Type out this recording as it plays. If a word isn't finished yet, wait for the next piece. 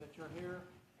you're here.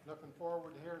 Looking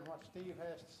forward to hearing what Steve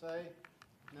has to say.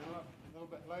 And then a little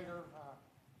bit later,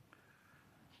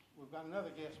 we've got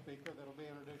another guest speaker that'll be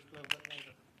introduced a little bit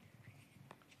later.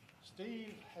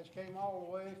 Steve has came all the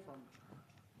way from,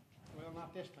 well, not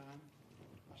this time.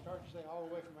 I started to say all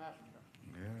the way from Africa.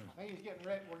 Yeah. I think he's getting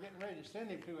ready. We're getting ready to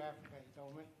send him to Africa. He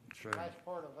told me. That's right. Last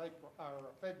part of April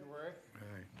or February.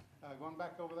 Right. Going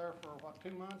back over there for what,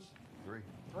 2 months? 3.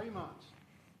 3 months.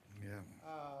 Yeah.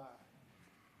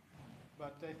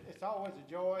 But it's always a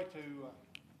joy to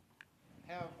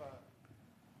have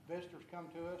visitors come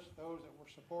to us, those that we're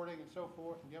supporting and so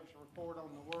forth, and give us a report on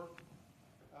the work.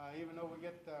 Even though we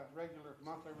get regular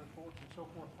monthly reports and so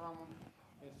forth from them,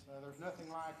 there's nothing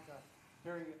like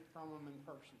hearing it from them in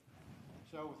person.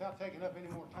 So without taking up any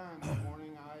more time this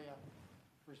morning, I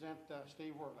present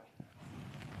Steve Worley.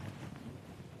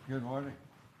 Good morning.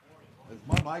 Is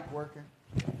my mic working?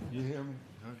 You hear me?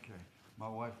 Okay. My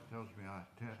wife tells me I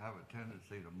have a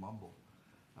tendency to mumble.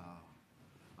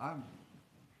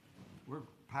 We're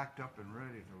packed up and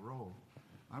ready to roll.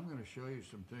 I'm going to show you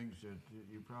some things that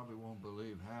you probably won't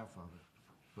believe half of it,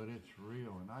 but it's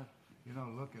real.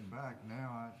 And looking back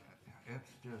now, it's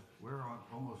just, we're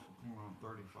almost going on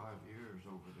 35 years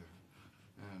over there.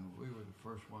 And we were the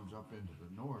first ones up into the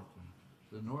north. And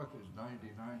the north is 99%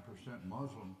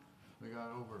 Muslim. We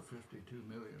got over 52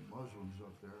 million Muslims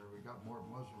up there. We got more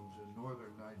Muslims in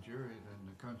northern Nigeria than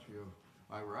the country of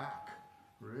Iraq,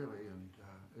 really. And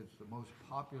it's the most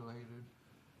populated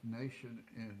nation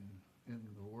in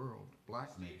the world,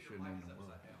 black nation in the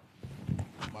world.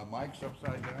 My mic's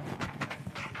upside down?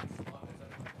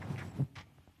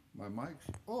 My mic's,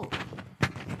 oh.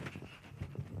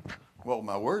 Well,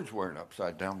 my words weren't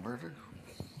upside down, were they?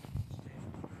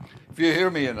 If you hear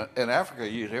me in Africa,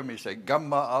 you'd hear me say,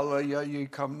 Gamma alaya yi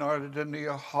kamnardani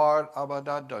har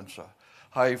abadadansa.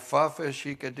 Hai fafe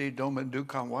shikadi domendu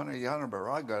kamwana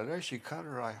yanabaraga reshi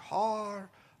kadarai har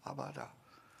abada.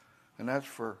 And that's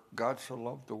for God so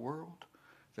loved the world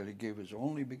that he gave his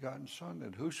only begotten Son,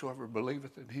 that whosoever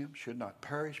believeth in him should not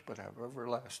perish but have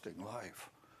everlasting life.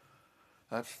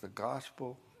 That's the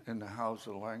gospel in the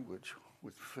Hausa language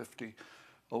with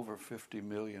over 50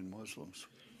 million Muslims.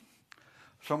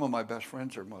 Some of my best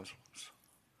friends are Muslims.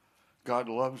 God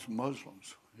loves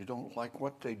Muslims. You don't like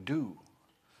what they do,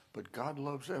 but God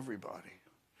loves everybody.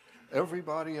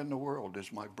 Everybody in the world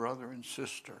is my brother and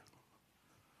sister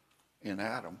in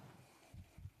Adam,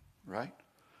 right?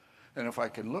 And if I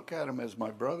can look at them as my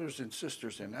brothers and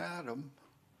sisters in Adam,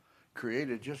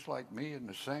 created just like me and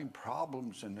the same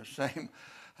problems and the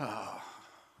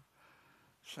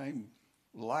same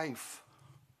life,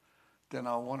 then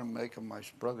I want to make them my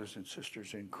brothers and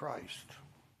sisters in Christ.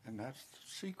 And that's the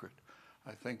secret,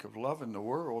 I think, of loving the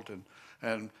world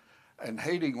and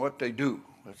hating what they do.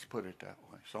 Let's put it that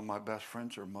way. So my best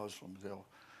friends are Muslims.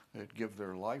 They'd give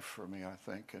their life for me, I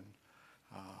think. And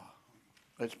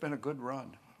it's been a good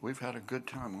run. We've had a good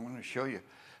time. I'm going to show you.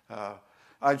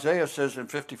 Isaiah says in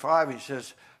 55, he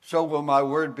says, so will my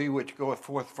word be which goeth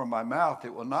forth from my mouth.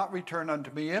 It will not return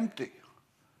unto me empty,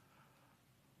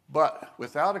 but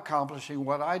without accomplishing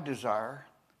what I desire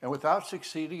and without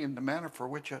succeeding in the manner for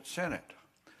which I sent it.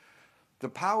 The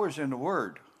power's in the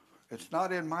word. It's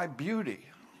not in my beauty.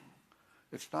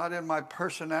 It's not in my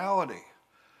personality.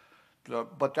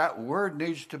 But that word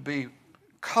needs to be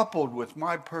coupled with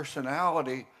my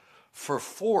personality for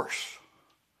force.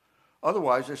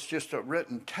 Otherwise, it's just a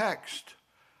written text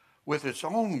with its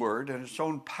own word and its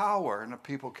own power, and the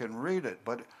people can read it.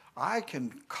 But I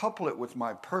can couple it with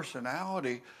my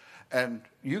personality, and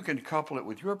you can couple it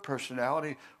with your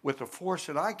personality with a force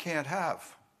that I can't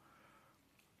have.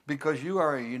 Because you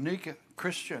are a unique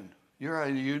Christian. You're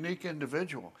a unique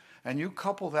individual. And you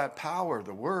couple that power,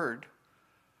 the word,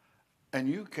 and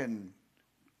you can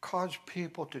cause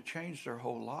people to change their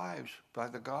whole lives by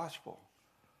the gospel.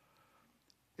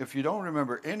 If you don't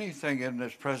remember anything in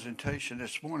this presentation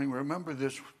this morning, remember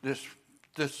this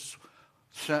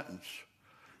sentence.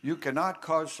 You cannot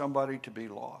cause somebody to be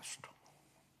lost.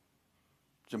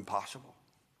 It's impossible.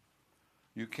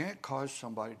 You can't cause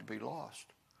somebody to be lost.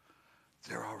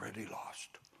 They're already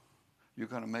lost. You're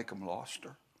going to make them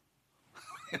loster?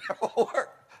 That won't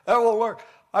work. That won't work.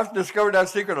 I've discovered that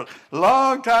secret a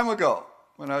long time ago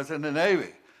when I was in the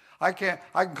Navy. I can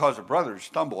cause a brother to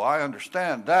stumble. I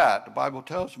understand that. The Bible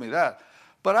tells me that.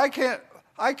 But I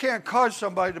can't cause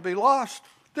somebody to be lost.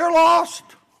 They're lost.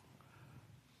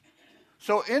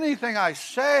 So anything I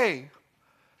say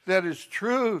that is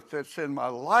truth, that's in my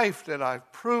life, that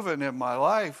I've proven in my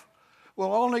life,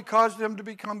 will only cause them to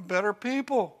become better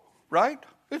people, right?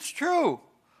 It's true.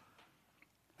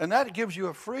 And that gives you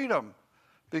a freedom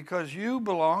because you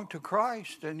belong to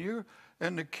Christ and you're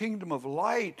in the kingdom of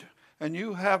light and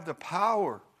you have the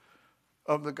power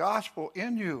of the gospel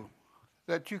in you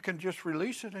that you can just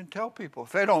release it and tell people.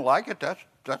 If they don't like it,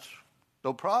 that's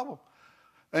no problem.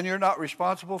 And you're not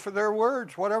responsible for their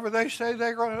words. Whatever they say,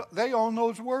 they own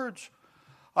those words.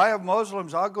 I have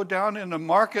Muslims. I'll go down in the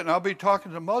market and I'll be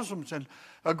talking to Muslims, and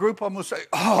a group of them will say,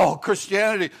 "Oh,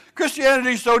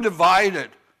 Christianity's so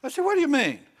divided." I say, "What do you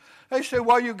mean?" They say,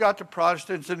 "Well, you got the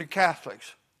Protestants and the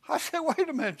Catholics." I say, "Wait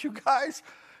a minute, you guys.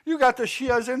 You got the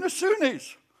Shias and the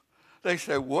Sunnis." They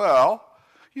say, "Well,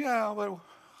 yeah, well,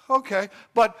 okay.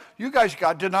 But you guys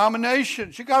got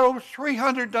denominations. You got over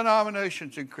 300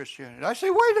 denominations in Christianity." I say,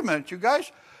 "Wait a minute, you guys.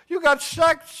 You got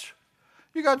sects.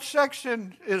 You got sects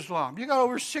in Islam. You got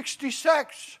over 60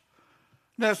 sects."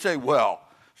 And they'll say, "Well,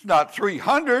 it's not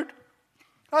 300.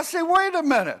 I say, "Wait a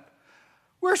minute.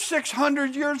 We're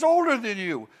 600 years older than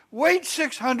you. Wait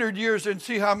 600 years and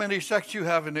see how many sects you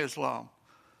have in Islam."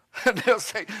 And they'll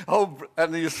say, "Oh,"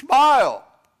 and you smile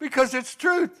because it's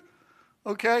truth,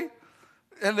 okay?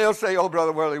 And they'll say, "Oh,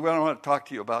 Brother Worley, we don't want to talk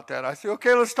to you about that." I say,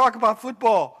 "Okay, let's talk about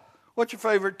football. What's your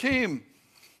favorite team?"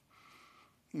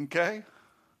 Okay?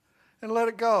 And let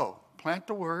it go. Plant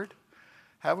the word.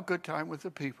 Have a good time with the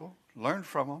people. Learn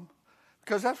from them.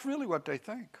 Because that's really what they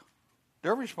think.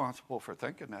 They're responsible for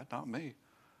thinking that, not me.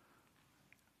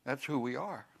 That's who we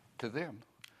are to them.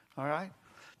 All right?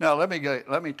 Now, let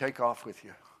me take off with you.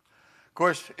 Of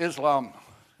course, Islam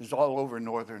is all over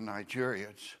northern Nigeria.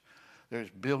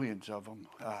 There's billions of them,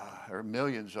 or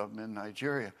millions of them in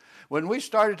Nigeria. When we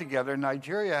started together,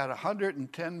 Nigeria had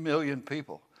 110 million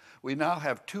people. We now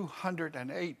have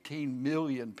 218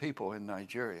 million people in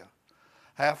Nigeria.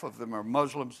 Half of them are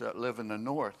Muslims that live in the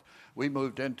north. We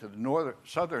moved into the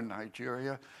southern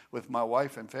Nigeria with my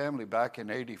wife and family back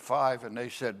in '85, and they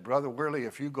said, "Brother Worley,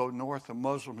 if you go north, the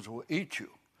Muslims will eat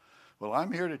you." Well,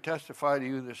 I'm here to testify to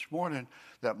you this morning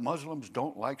that Muslims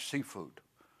don't like seafood.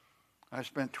 I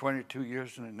spent 22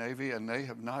 years in the Navy, and they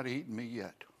have not eaten me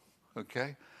yet,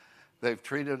 okay? They've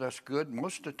treated us good.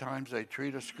 Most of the times they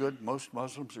treat us good. Most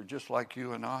Muslims are just like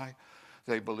you and I.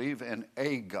 They believe in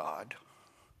a God,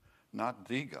 not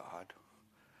the God,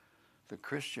 the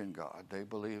Christian God. They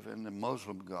believe in the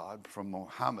Muslim God from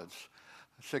Muhammad's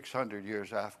 600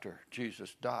 years after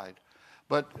Jesus died.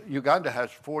 But Uganda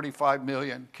has 45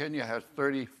 million, Kenya has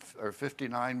 30 or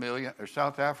 59 million, or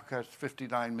South Africa has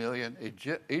 59 million,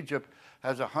 Egypt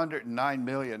has 109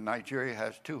 million, Nigeria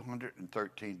has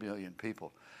 213 million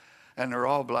people. And they're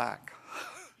all black.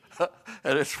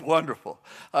 And it's wonderful.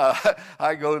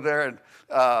 I go there and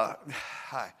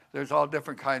there's all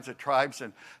different kinds of tribes,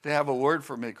 and they have a word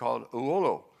for me called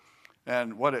uolo.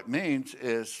 And what it means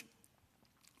is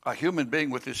a human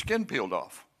being with his skin peeled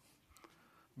off.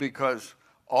 Because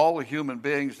all the human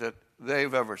beings that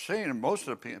they've ever seen, and most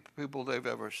of the people they've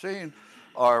ever seen,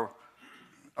 are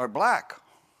black.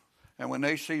 And when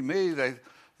they see me,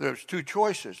 there's two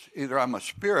choices. Either I'm a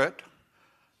spirit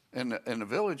in the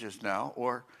villages now,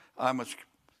 or I'm a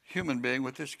human being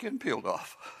with his skin peeled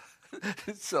off.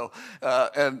 So,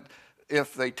 and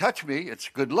if they touch me, it's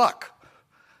good luck.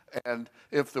 And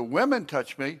if the women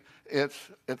touch me,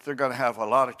 they're going to have a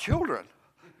lot of children.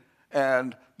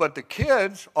 But the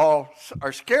kids all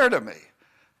are scared of me,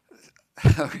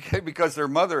 okay, because their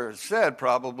mother has said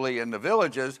probably in the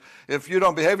villages, "If you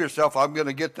don't behave yourself, I'm going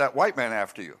to get that white man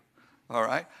after you." All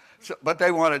right. So, but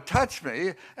they want to touch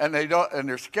me, and they don't, and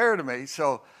they're scared of me.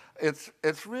 So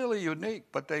it's really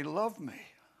unique. But they love me.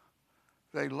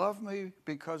 They love me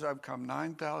because I've come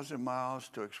 9,000 miles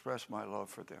to express my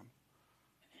love for them.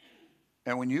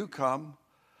 And when you come,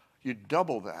 you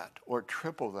double that or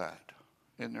triple that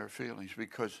in their feelings,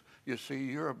 because you see,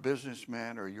 you're a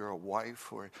businessman, or you're a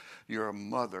wife, or you're a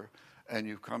mother, and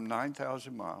you've come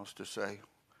 9,000 miles to say,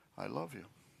 "I love you."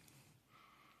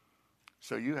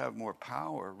 So you have more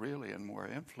power, really, and more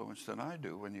influence than I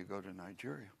do when you go to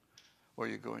Nigeria or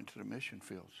you go into the mission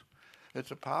fields.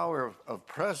 It's a power of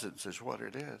presence is what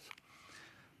it is.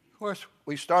 Of course,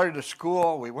 we started a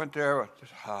school. We went there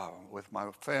with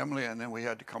my family, and then we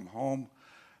had to come home.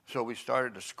 So we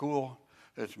started a school.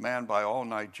 It's manned by all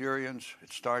Nigerians.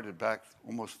 It started back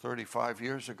almost 35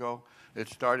 years ago. It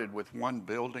started with one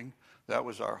building. That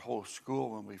was our whole school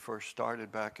when we first started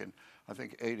back in, I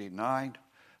think, '89.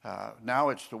 Now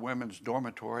it's the women's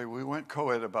dormitory. We went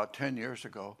co-ed about 10 years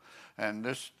ago, and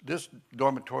this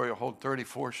dormitory will hold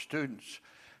 34 students.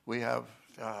 We had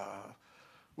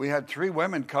 3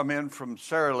 women come in from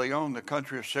Sierra Leone, the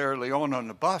country of Sierra Leone, on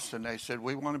the bus, and they said,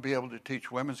 "We want to be able to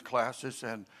teach women's classes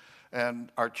and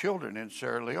our children in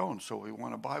Sierra Leone, so we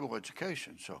want a Bible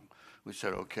education." So we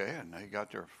said, okay, and they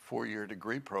got their 4-year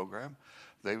degree program.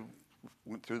 they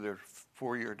went through their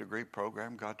 4-year degree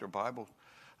program, got their Bible,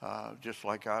 just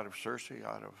like out of Searcy,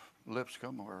 out of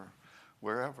Lipscomb, or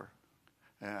wherever,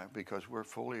 because we're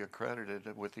fully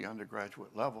accredited with the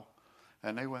undergraduate level.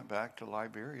 And they went back to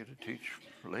Liberia to teach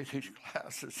ladies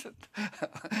classes.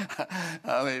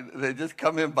 I mean, they just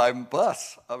come in by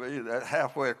bus. I mean,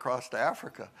 halfway across to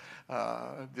Africa.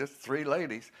 Just 3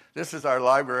 ladies. This is our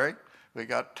library. We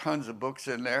got tons of books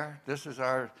in there. This is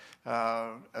our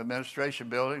administration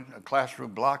building, a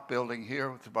classroom block building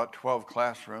here with about 12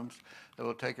 classrooms. It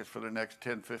will take us for the next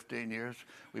 10, 15 years.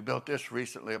 We built this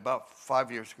recently, about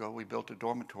 5 years ago. We built a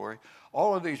dormitory.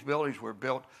 All of these buildings were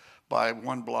built by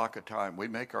 1 block at a time. We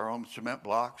make our own cement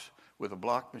blocks with a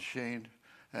block machine,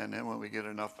 and then when we get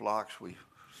enough blocks, we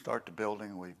start the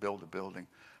building, and we build the building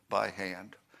by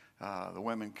hand. The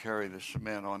women carry the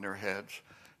cement on their heads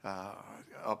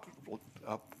up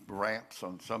ramps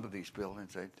on some of these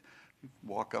buildings. They'd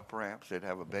walk up ramps. They'd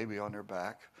have a baby on their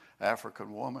back.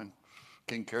 African woman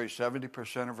can carry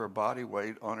 70% of her body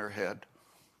weight on her head,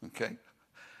 okay?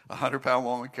 A 100-pound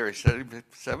woman carries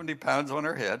 70 pounds on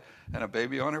her head and a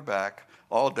baby on her back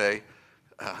all day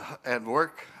and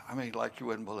work, I mean, like you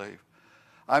wouldn't believe.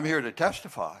 I'm here to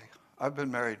testify. I've been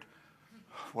married,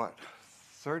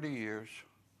 30 years?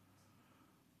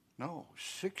 No,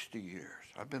 60 years.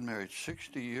 I've been married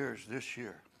 60 years this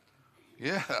year.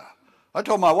 Yeah. I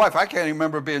told my wife I can't even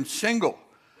remember being single.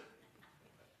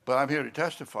 But I'm here to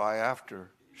testify after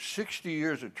 60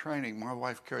 years of training, my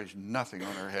wife carries nothing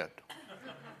on her head.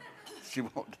 She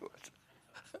won't do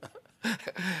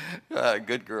it.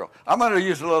 Good girl. I'm going to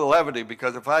use a little levity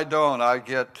because if I don't, I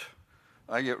get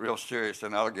real serious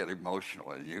and I'll get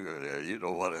emotional. And you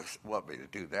don't want me to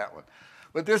do that one.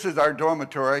 But this is our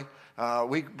dormitory.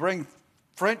 We bring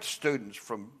French students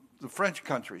from the French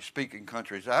speaking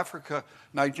countries. Africa,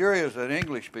 Nigeria is an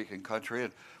English-speaking country,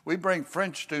 and we bring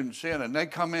French students in, and they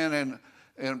come in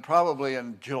probably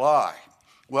in July.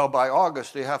 Well, by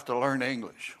August, they have to learn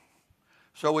English.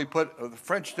 So we put the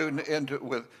French student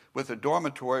with a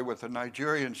dormitory with a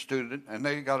Nigerian student, and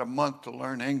they got a month to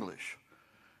learn English.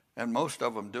 And most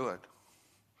of them do it.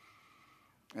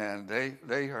 And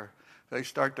they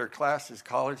start their classes,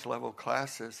 college-level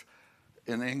classes,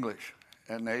 in English.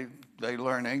 And they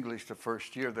learn English the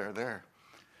first year they're there.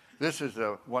 This is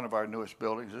one of our newest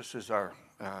buildings. This is our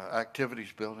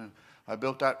activities building. I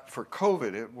built that for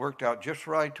COVID. It worked out just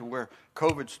right to where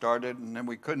COVID started, and then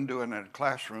we couldn't do it in a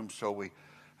classroom, so we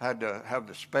had to have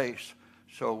the space.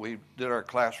 So we did our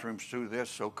classrooms through this.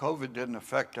 So COVID didn't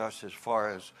affect us as far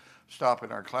as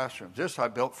stopping our classrooms. This I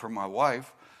built for my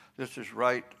wife. This is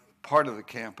right part of the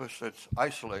campus that's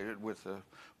isolated with the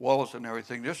walls and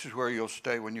everything. This is where you'll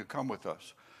stay when you come with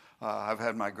us. I've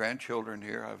had my grandchildren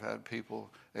here. I've had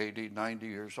people 80, 90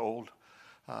 years old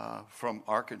from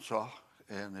Arkansas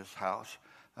in this house.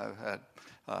 I've had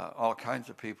all kinds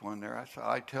of people in there.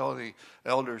 I tell the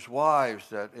elders' wives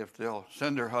that if they'll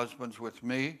send their husbands with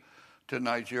me to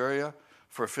Nigeria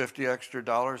for $50 extra,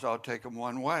 I'll take them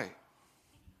one way.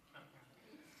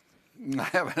 I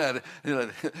haven't had,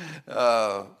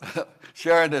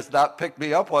 Sharon has not picked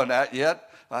me up on that yet.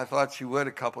 I thought she would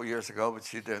a couple years ago, but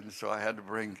she didn't, so I had to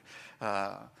bring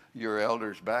your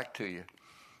elders back to you.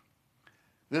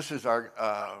 This is our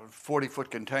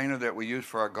 40-foot container that we use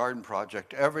for our garden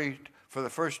project. For the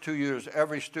first 2 years,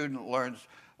 every student learns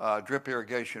drip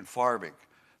irrigation farming.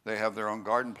 They have their own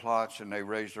garden plots, and they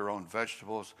raise their own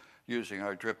vegetables using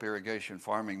our drip irrigation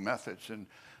farming methods. And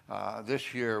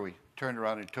this year, we turned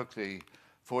around and took the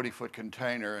 40-foot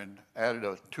container and added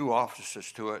 2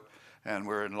 offices to it, and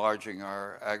we're enlarging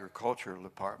our agricultural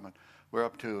department. We're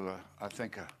up to,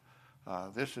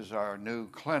 this is our new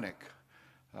clinic.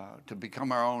 To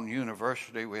become our own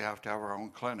university, we have to have our own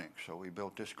clinic. So we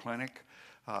built this clinic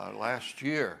last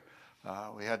year.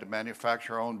 We had to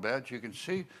manufacture our own beds. You can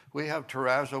see we have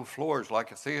terrazzo floors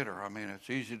like a theater. I mean, it's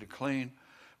easy to clean.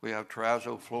 We have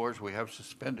terrazzo floors. We have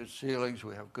suspended ceilings.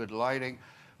 We have good lighting.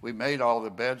 We made all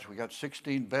the beds. We got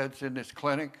 16 beds in this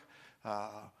clinic.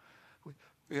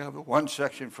 We have one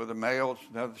section for the males,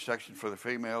 another section for the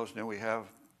females, and then we have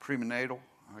prenatal.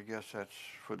 I guess that's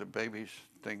for the babies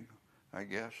thing, I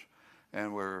guess.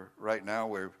 And right now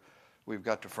we've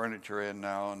got the furniture in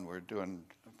now, and we're doing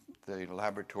the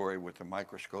laboratory with the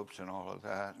microscopes and all of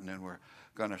that, and then we're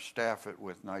going to staff it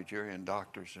with Nigerian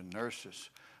doctors and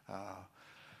nurses.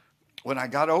 When I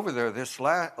got over there this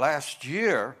last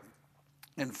year,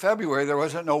 in February, there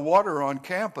wasn't no water on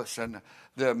campus, and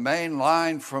the main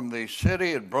line from the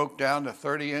city had broke down the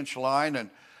 30-inch line, and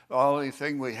the only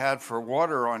thing we had for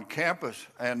water on campus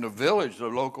and the village, the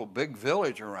local big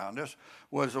village around us,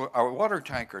 was our water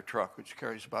tanker truck, which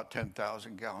carries about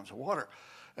 10,000 gallons of water.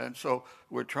 And so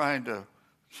we're trying to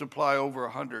supply over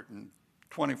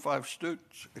 125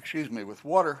 students, with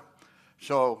water.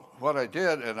 So what I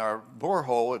did, and our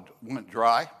borehole went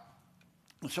dry.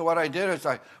 So what I did is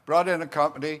I brought in a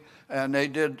company, and they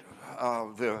did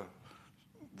the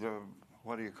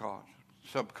what do you call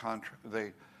it?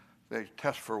 Subcontract. They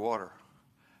test for water,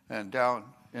 and down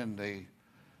in the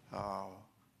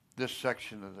this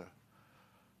section of the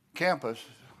campus,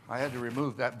 I had to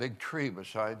remove that big tree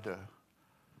beside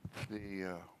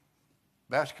the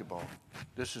basketball.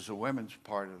 This is the women's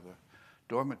part of the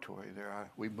dormitory there.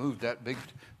 We removed that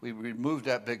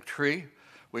big tree.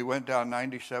 We went down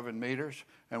 97 meters,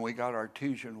 and we got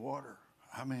artesian water.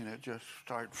 I mean, it just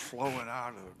started flowing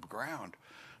out of the ground.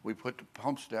 We put the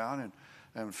pumps down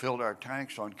and filled our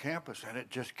tanks on campus, and it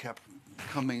just kept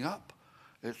coming up.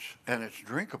 It's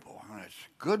drinkable, and it's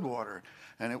good water,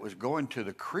 and it was going to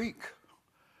the creek,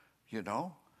 and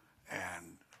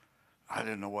I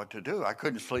didn't know what to do. I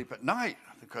couldn't sleep at night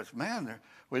because, man,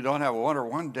 we don't have water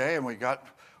one day, and we got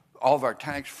all of our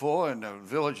tanks full, and the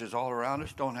villages all around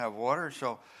us don't have water,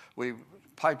 so we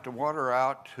piped the water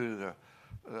out to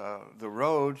the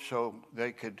road so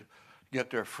they could get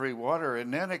their free water,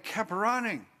 and then it kept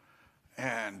running.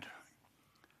 And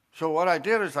so what I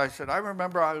did is I said, I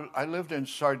remember I lived in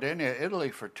Sardinia, Italy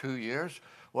for 2 years.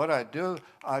 What I do,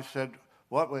 I said,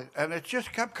 and it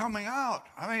just kept coming out.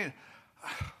 I mean,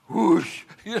 whoosh,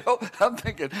 I'm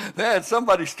thinking, man,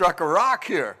 somebody struck a rock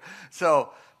here.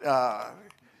 So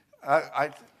I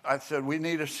said, we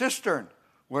need a cistern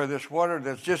where this water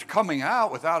that's just coming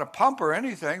out without a pump or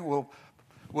anything,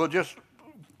 we'll just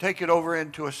take it over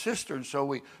into a cistern. So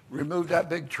we removed that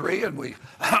big tree, and we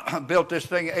built this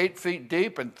thing 8 feet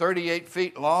deep and 38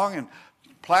 feet long, and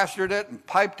plastered it and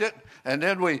piped it. And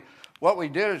then what we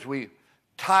did is we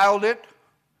tiled it,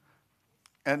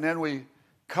 and then we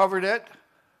covered it,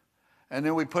 and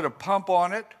then we put a pump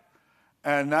on it,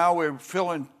 and now we're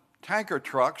filling tanker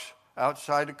trucks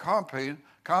outside the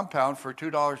compound for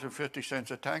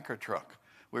 $2.50 a tanker truck.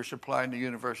 We're supplying the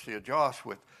University of Jos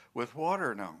with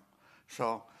water now.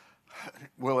 So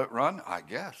will it run? I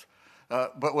guess.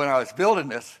 But when I was building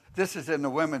this is in the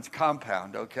women's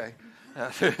compound, okay?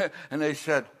 And they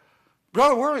said,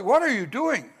 Brother Worley, what are you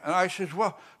doing? And I said,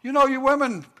 well, you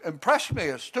women impress me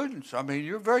as students. I mean,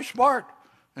 you're very smart,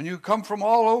 and you come from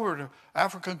all over the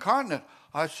African continent.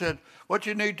 I said, what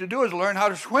you need to do is learn how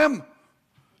to swim.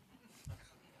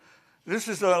 This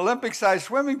is an Olympic-sized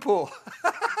swimming pool.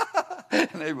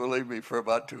 And they believed me for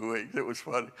about 2 weeks. It was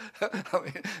funny. I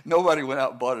mean, nobody went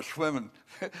out and bought a swimming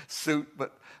suit,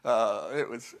 but it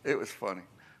was funny.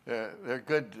 They're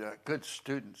good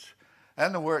students.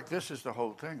 And the work, this is the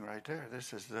whole thing right there.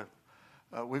 This is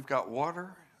we've got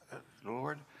water,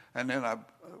 Lord, and then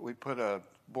we put a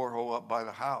borehole up by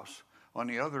the house. On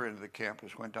the other end of the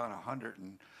campus, went down 100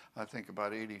 and I think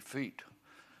about 80 feet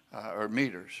or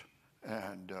meters,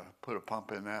 and put a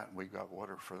pump in that, and we got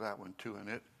water for that one too.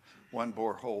 And one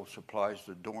borehole supplies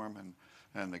the dorm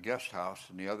and the guest house,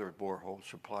 and the other borehole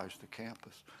supplies the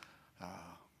campus.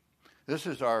 This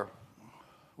is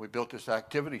we built this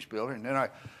activities building, and then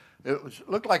it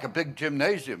looked like a big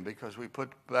gymnasium because we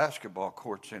put basketball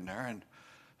courts in there, and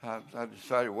I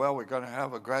decided, well, we're going to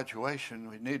have a graduation.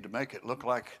 We need to make it look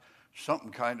like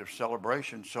something kind of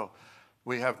celebration. So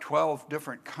we have 12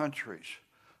 different countries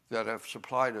that have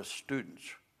supplied us students.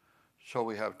 So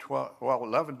we have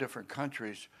 11 different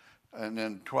countries, and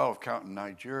then 12 counting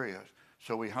Nigeria.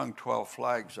 So we hung 12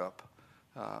 flags up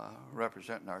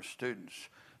representing our students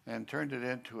and turned it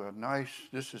into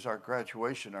this is our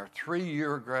graduation, our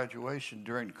 3-year graduation.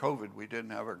 During COVID, we didn't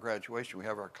have our graduation. We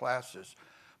have our classes,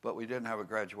 but we didn't have a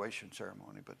graduation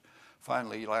ceremony. But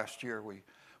finally, last year, we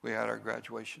had our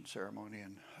graduation ceremony,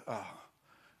 and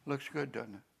looks good,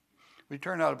 doesn't it? We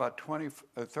turn out about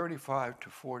 35 to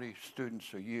 40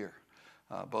 students a year,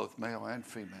 both male and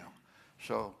female.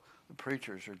 So the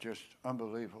preachers are just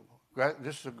unbelievable.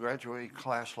 This is a graduating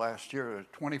class last year.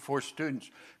 24 students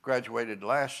graduated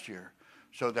last year.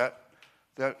 So that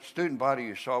student body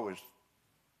you saw was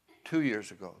 2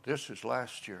 years ago. This is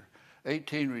last year.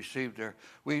 18 received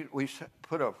we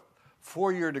put a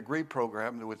 4-year degree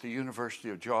program with the University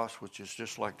of Jos, which is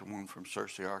just like the one from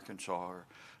Searcy, Arkansas, or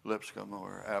Lipscomb,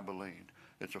 or Abilene.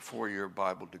 It's a 4-year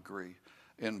Bible degree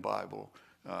in Bible,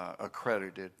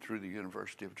 accredited through the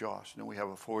University of Jos. And then we have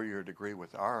a 4-year degree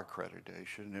with our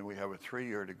accreditation, and then we have a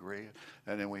 3-year degree,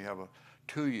 and then we have a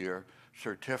 2-year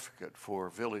certificate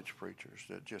for village preachers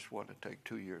that just want to take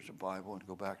 2 years of Bible and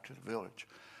go back to the village.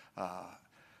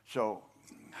 So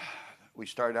we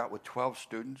started out with 12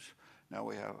 students. Now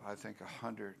we have, I think,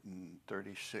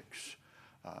 136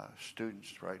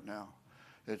 students right now.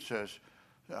 It says,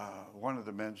 one of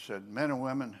the men said, men and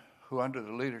women who under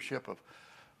the leadership of,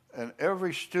 and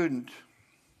every student,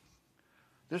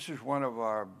 this is one of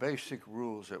our basic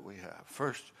rules that we have.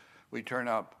 First, we turn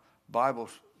out Bible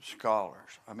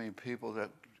scholars. I mean, people that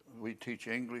we teach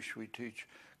English, we teach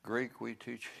Greek, we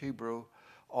teach Hebrew.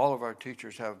 All of our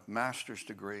teachers have master's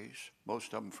degrees,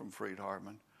 most of them from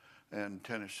Freed-Hardeman in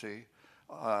Tennessee.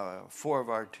 4 of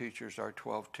our teachers, our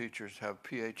 12 teachers, have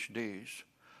PhDs.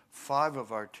 5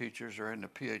 of our teachers are in the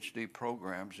PhD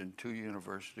programs in 2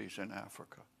 universities in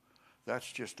Africa.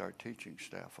 That's just our teaching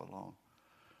staff alone.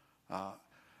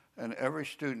 And every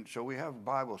student, so we have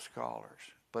Bible scholars,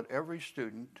 but every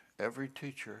student, every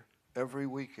teacher, every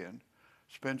weekend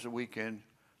spends a weekend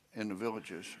in the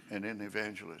villages and in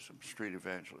evangelism, street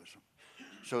evangelism.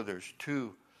 So there's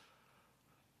two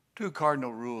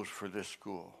cardinal rules for this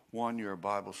school. 1, you're a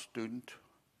Bible student.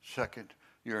 2nd,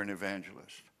 you're an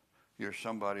evangelist. You're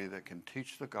somebody that can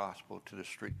teach the gospel to the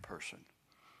street person.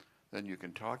 Then you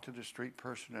can talk to the street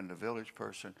person and the village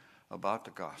person about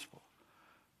the gospel.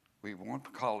 We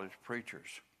want college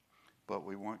preachers, but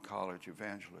we want college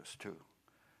evangelists too.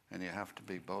 And you have to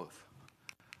be both.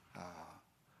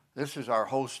 This is our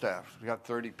whole staff. We got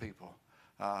 30 people,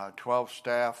 12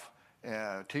 staff,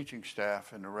 teaching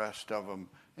staff, and the rest of them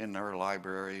in their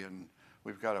library. And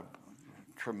we've got a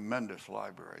tremendous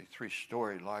library,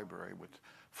 3-story library with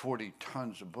 40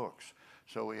 tons of books.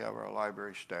 So we have our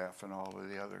library staff and all of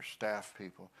the other staff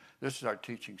people. This is our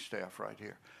teaching staff right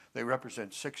here. They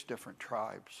represent 6 different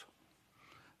tribes,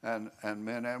 and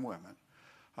men and women.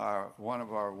 One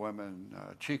of our women,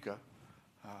 Chica,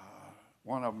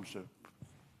 one of them's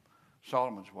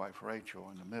Solomon's wife, Rachel,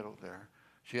 in the middle there.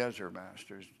 She has her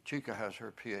master's. Chica has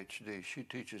her PhD. She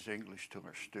teaches English to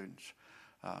her students.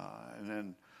 And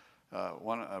then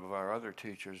one of our other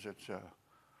teachers,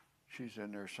 she's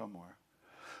in there somewhere.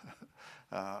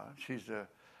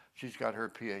 She's got her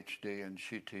PhD, and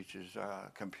she teaches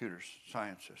computer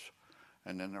sciences.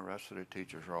 And then the rest of the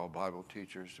teachers are all Bible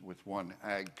teachers with 1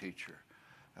 ag teacher.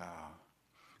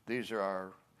 These are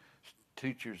our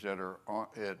teachers that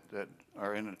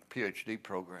are in a PhD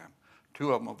program.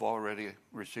 2 of them have already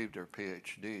received their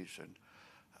PhDs. And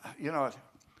you know,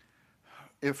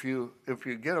 if you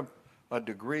get a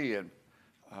degree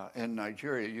in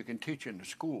Nigeria, you can teach in the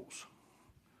schools.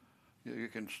 You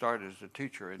can start as a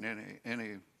teacher in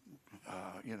any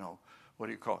what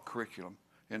do you call it, curriculum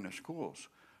in the schools.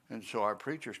 And so our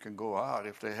preachers can go out,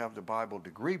 if they have the Bible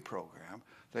degree program,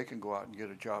 they can go out and get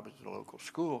a job at the local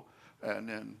school and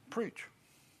then preach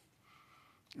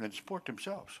and support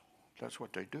themselves. That's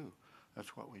what they do.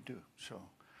 That's what we do. So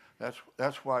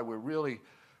that's why we're really,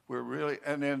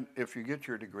 and then if you get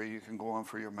your degree, you can go on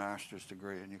for your master's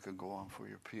degree and you can go on for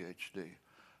your PhD.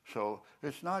 So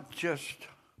it's not just,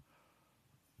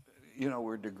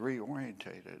 we're degree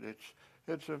orientated.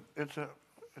 It's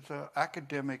an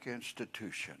academic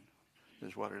institution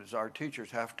is what it is. Our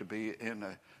teachers have to be in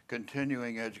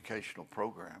continuing educational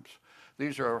programs.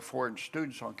 These are our foreign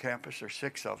students on campus. There's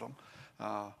 6 of them.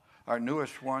 Our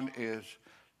newest one is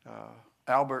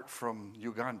Albert from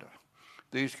Uganda.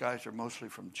 These guys are mostly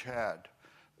from Chad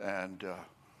and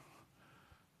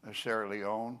Sierra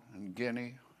Leone and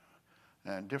Guinea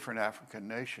and different African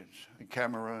nations and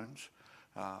Cameroons.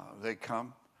 They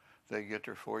come, they get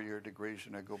their 4-year degrees,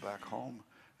 and they go back home,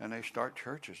 and they start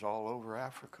churches all over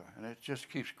Africa. And it just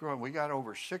keeps growing. We got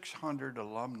over 600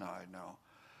 alumni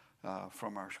now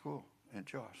from our school in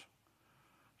Jos.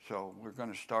 So we're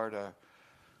going to start a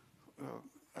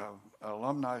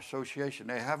alumni association.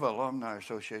 They have an alumni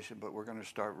association, but we're going to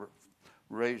start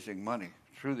raising money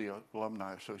through the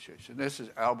alumni association. This is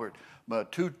Albert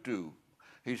Matutu.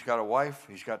 He's got a wife.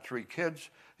 He's got 3 kids.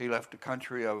 He left the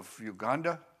country of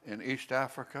Uganda in East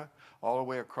Africa all the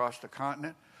way across the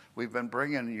continent. We've been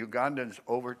bringing Ugandans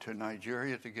over to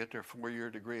Nigeria to get their 4-year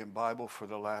degree in Bible for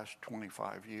the last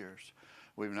 25 years.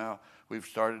 We've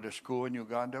started a school in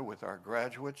Uganda with our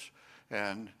graduates,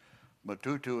 and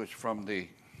Matutu is from the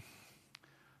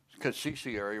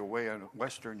Kasisi area, way in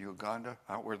western Uganda,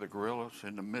 out where the gorillas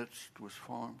in the midst was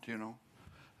formed,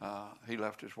 He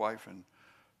left his wife and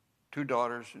 2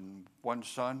 daughters and 1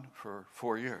 son for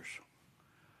 4 years.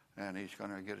 And he's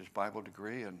going to get his Bible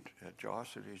degree at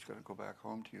Jos, and he's going to go back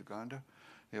home to Uganda.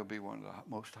 He'll be one of the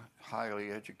most highly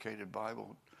educated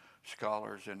Bible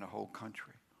scholars in the whole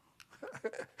country.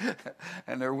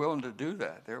 And they're willing to do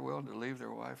that. They're willing to leave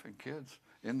their wife and kids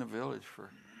in the village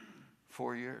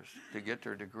 4 years to get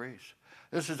their degrees.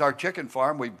 This is our chicken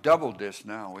farm. We've doubled this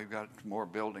now. We've got more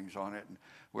buildings on it, and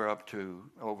we're up to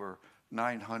over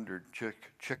 900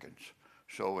 chickens.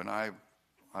 So when I'm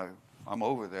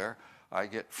over there, I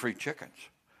get free chickens.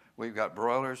 We've got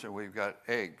broilers and we've got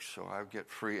eggs, so I get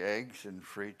free eggs and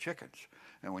free chickens.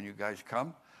 And when you guys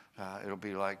come, it'll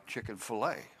be like chicken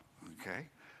fillet, okay?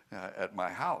 At my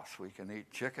house, we can eat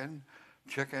chicken,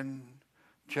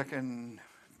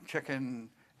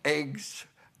 eggs,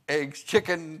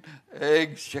 chicken,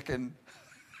 eggs, chicken.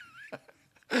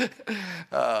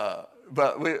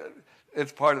 But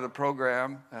it's part of the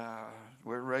program.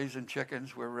 We're raising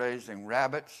chickens. We're raising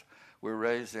rabbits.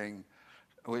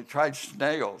 We tried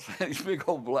snails, these big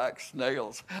old black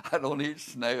snails. I don't eat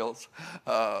snails,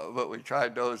 but we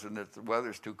tried those, and the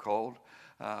weather's too cold.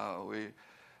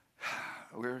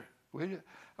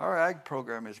 Our ag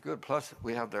program is good. Plus,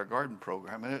 we have their garden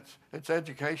program, and it's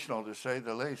educational to say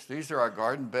the least. These are our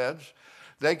garden beds.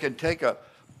 They can take a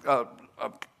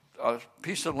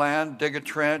piece of land, dig a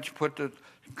trench, put the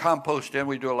compost in.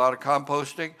 We do a lot of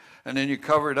composting, and then you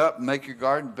cover it up and make your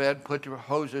garden bed. Put your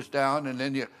hoses down, and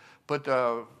then you put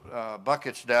the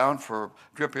buckets down for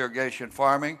drip irrigation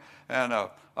farming. And a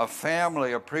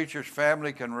preacher's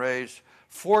family can raise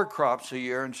 4 crops a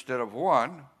year instead of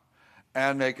 1.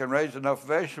 And they can raise enough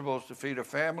vegetables to feed a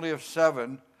family of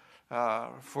 7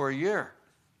 for a year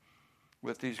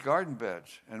with these garden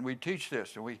beds. And we teach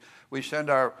this. And we send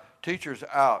our teachers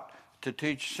out to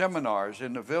teach seminars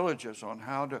in the villages on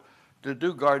how to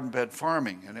do garden bed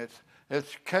farming. And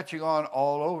it's catching on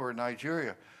all over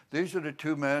Nigeria. These are the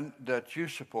 2 men that you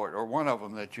support, or one of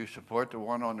them that you support. The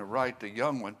one on the right, the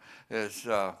young one, is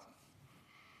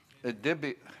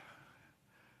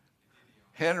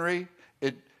Henry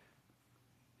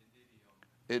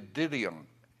Edidion.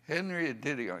 Henry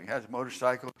Edidion. He has a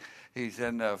motorcycle. He's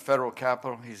in the federal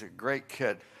capital. He's a great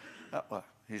kid.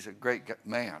 He's a great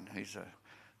man. He's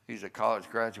a college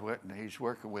graduate, and he's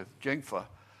working with Jingfa,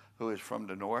 who is from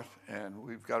the north. And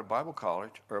we've got a Bible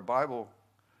college, or a Bible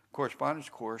correspondence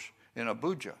course in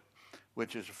Abuja,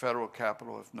 which is the federal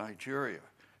capital of Nigeria.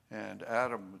 And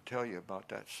Adam will tell you about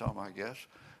that some, I guess.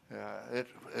 It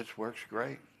works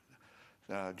great.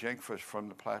 Jingfa's from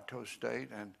the Plateau State,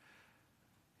 and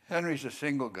Henry's a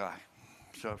single guy.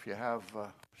 So if you have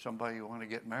somebody you want to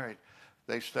get married,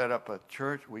 they set up a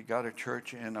church. We got a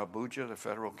church in Abuja, the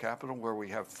federal capital, where we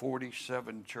have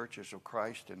 47 churches of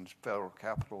Christ in the federal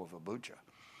capital of Abuja.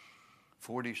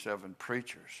 47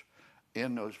 preachers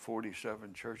in those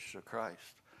 47 churches of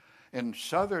Christ. In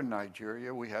southern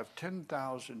Nigeria, we have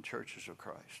 10,000 churches of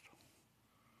Christ.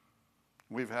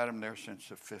 We've had them there since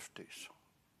the 50s.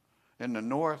 In the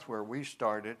north, where we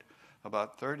started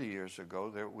about 30 years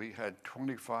ago, we had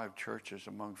 25 churches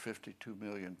among 52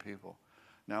 million people.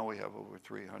 Now we have over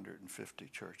 350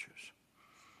 churches.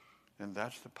 And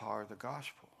that's the power of the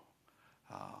gospel.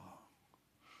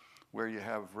 Where you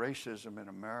have racism in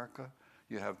America,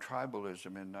 you have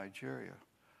tribalism in Nigeria.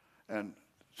 And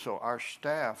so our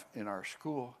staff in our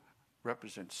school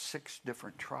represents 6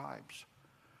 different tribes.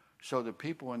 So the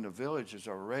people in the villages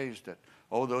are raised that,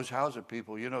 those Hausa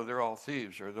people, they're all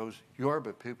thieves. Or those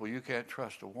Yoruba people, you can't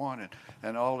trust a one.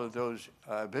 And all of those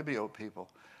Bibio people.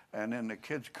 And then the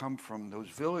kids come from those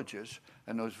villages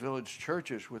and those village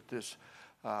churches with this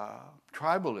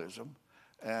tribalism.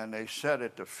 And they sit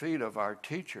at the feet of our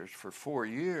teachers for 4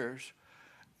 years.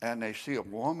 And they see a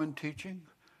woman teaching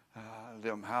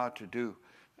them how to do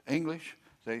English.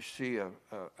 They see an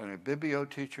Ibibio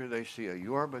teacher. They see a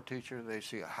Yoruba teacher. They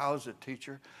see a Hausa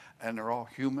teacher. And they're all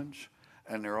humans.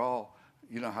 And they're all,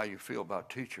 you know how you feel about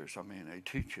teachers. I mean, they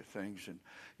teach you things, and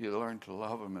you learn to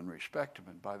love them and respect them.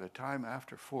 And by the time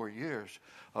after 4 years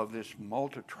of this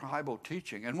multi-tribal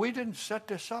teaching, and we didn't set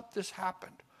this up, this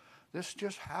happened. This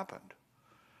just happened.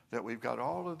 That we've got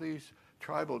all of these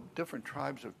different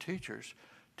tribes of teachers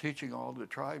teaching all the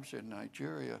tribes in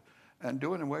Nigeria and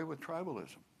doing away with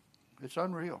tribalism. It's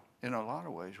unreal in a lot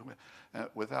of ways.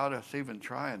 Without us even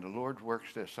trying, the Lord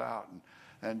works this out.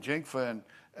 And Jingfa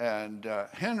and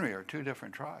Henry are 2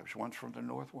 different tribes. One's from the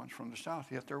north, one's from the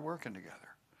south, yet they're working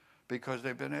together because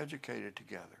they've been educated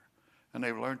together. And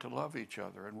they've learned to love each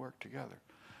other and work together.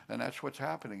 And that's what's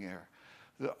happening here.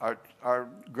 Our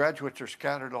graduates are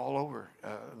scattered all over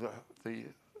the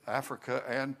Africa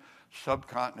and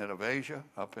subcontinent of Asia,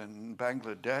 up in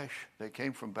Bangladesh. They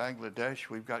came from Bangladesh.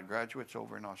 We've got graduates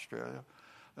over in Australia.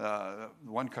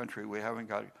 One country we haven't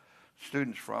got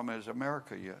students from is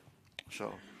America yet.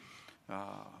 So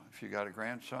if you got a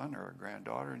grandson or a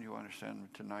granddaughter and you want to send them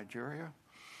to Nigeria,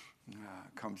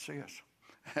 come see us.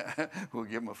 We'll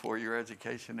give them a 4-year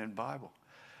education in Bible.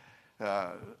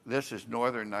 This is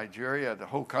northern Nigeria, the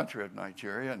whole country of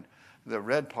Nigeria, and the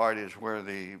red part is where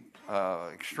the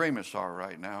extremists are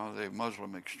right now, the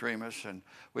Muslim extremists, and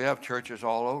we have churches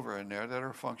all over in there that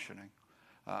are functioning.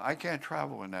 I can't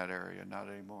travel in that area, not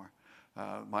anymore.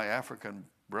 My African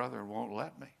brother won't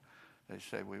let me. They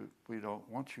say, we don't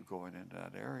want you going into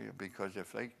that area, because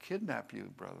if they kidnap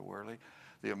you, Brother Worley,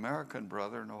 the American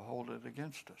brethren will hold it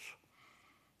against us.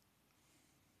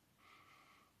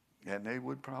 And they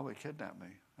would probably kidnap me.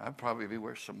 I'd probably be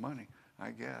worth some money,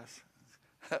 I guess.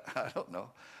 I don't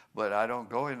know. But I don't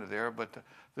go into there. But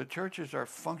the churches are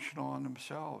functional on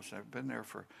themselves. They've been there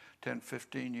for 10,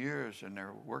 15 years, and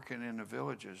they're working in the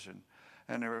villages,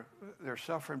 and they're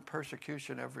suffering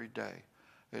persecution every day.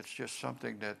 It's just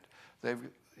something that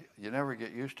you never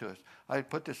get used to it. I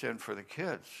put this in for the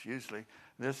kids, usually.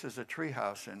 This is a tree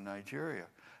house in Nigeria.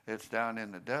 It's down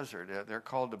in the desert. They're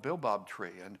called the bilbob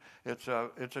tree, and it's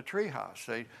a tree house.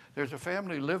 There's a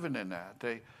family living in that.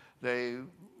 They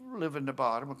live in the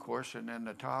bottom, of course, and then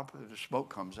the top, the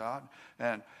smoke comes out.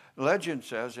 And legend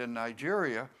says in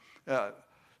Nigeria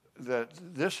that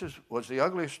this was the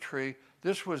ugliest tree.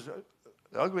 This was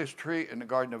the ugliest tree in the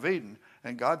Garden of Eden,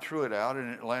 and God threw it out,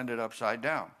 and it landed upside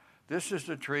down. This is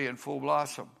the tree in full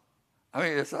blossom. I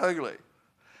mean, it's ugly.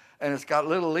 And it's got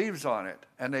little leaves on it.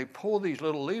 And they pull these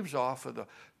little leaves off of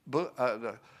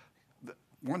the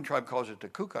one tribe calls it the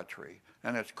kuka tree.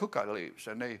 And it's kuka leaves.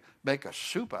 And they make a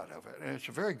soup out of it. And it's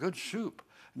a very good soup.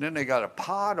 And then they got a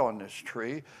pod on this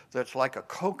tree that's like a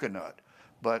coconut.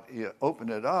 But you open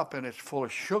it up and it's full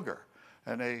of sugar.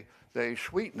 And they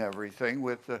sweeten everything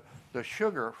with the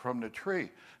sugar from the tree.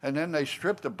 And then they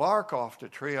strip the bark off the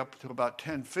tree up to about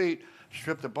 10 feet,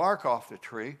 strip the bark off the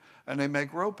tree, and they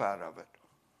make rope out of it.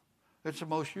 It's the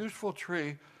most useful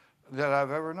tree that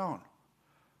I've ever known.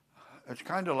 It's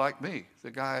kind of like me,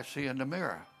 the guy I see in the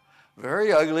mirror.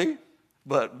 Very ugly,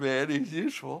 but man, he's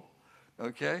useful,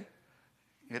 okay?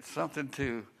 It's something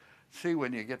to see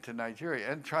when you get to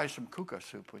Nigeria, and try some kuka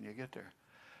soup when you get there.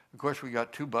 Of course, we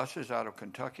got 2 buses out of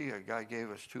Kentucky. A guy gave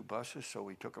us 2 buses, so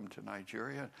we took them to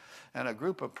Nigeria. And a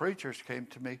group of preachers came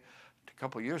to me a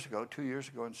 2 years ago,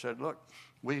 and said, look,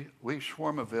 we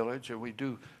swarm a village, and we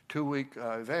do 2-week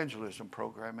evangelism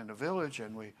program in the village,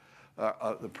 and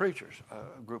the preachers,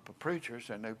 a group of preachers,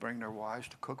 and they bring their wives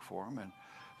to cook for them. And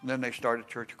then they started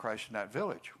Church of Christ in that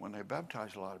village when they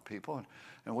baptized a lot of people.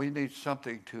 And we need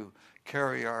something to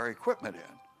carry our equipment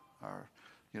in.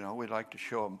 We'd like to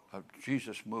show them a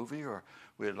Jesus movie, or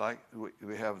we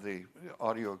have the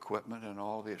audio equipment and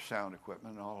all the sound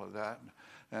equipment and all of that,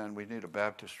 and we need a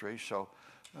baptistry. So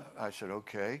I said,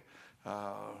 okay,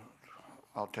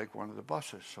 I'll take one of the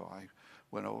buses. So I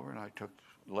went over and I took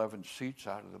 11 seats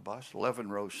out of the bus,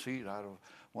 11-row seat out of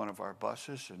one of our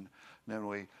buses, and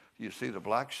then you see the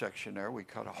black section there, we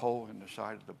cut a hole in the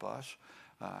side of the bus,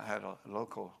 had a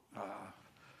local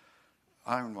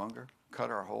ironmonger cut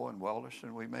our hole and weld us,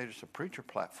 and we made us a preacher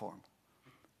platform.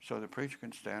 So the preacher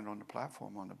can stand on the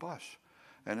platform on the bus.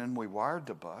 And then we wired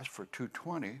the bus for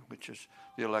 220, which is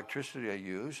the electricity they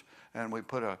use, and we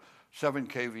put a 7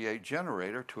 kVA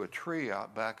generator to a tree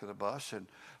out back of the bus, and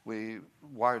we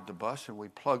wired the bus, and we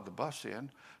plugged the bus in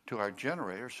to our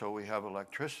generator so we have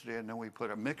electricity, and then we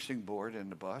put a mixing board in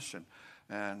the bus,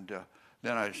 and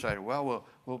then I decided, well,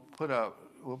 we'll put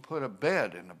a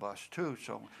bed in the bus too.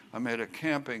 So I made a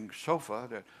camping sofa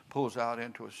that pulls out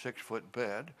into a 6-foot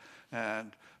bed.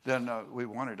 And then we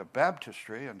wanted a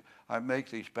baptistry, and I make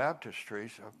these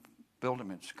baptistries. I built them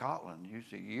in Scotland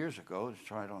years ago. It's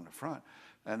right on the front.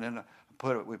 And then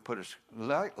we put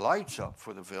lights up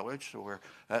for the village, so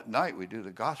at night we do the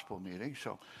gospel meeting.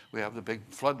 So we have the big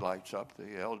floodlights up,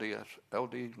 the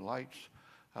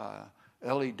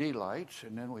LED lights,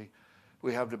 and then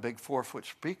we have the big 4-foot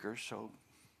speakers, so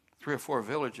 3 or 4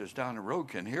 villages down the road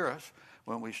can hear us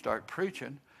when we start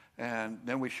preaching. And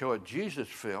then we show a Jesus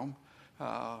film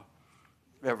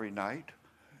every night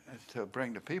to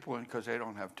bring the people in, because they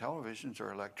don't have televisions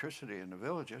or electricity in the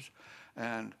villages.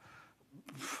 And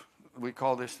we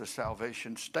call this the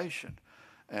Salvation Station.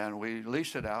 And we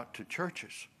lease it out to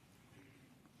churches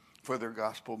for their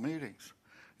gospel meetings.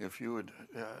 If you would,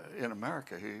 in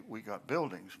America, we got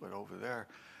buildings, but over there,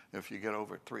 if you get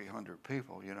over 300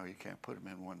 people, you can't put them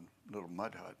in one little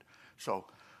mud hut. So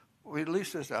we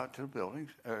lease this out to the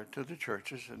buildings, to the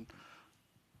churches, and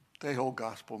they hold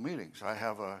gospel meetings. I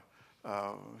have a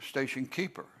station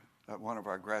keeper, one of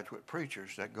our graduate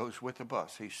preachers, that goes with the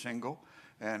bus. He's single,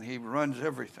 and he runs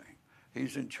everything.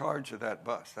 He's in charge of that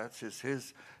bus. That's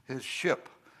his ship,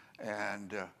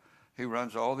 and he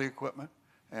runs all the equipment,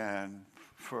 and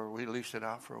we lease it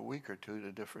out for a week or 2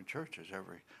 to different churches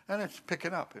and it's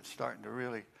picking up. It's starting to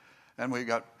really, And we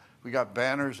got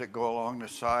banners that go along the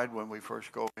side when we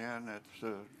first go in. It's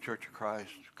the Church of Christ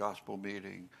Gospel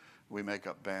Meeting. We make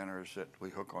up banners that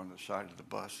we hook on the side of the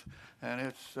bus. And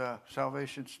it's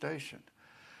Salvation Station.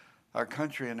 Our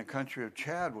country, in the country of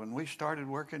Chad, when we started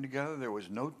working together, there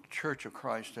was no Church of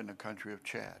Christ in the country of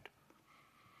Chad.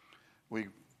 We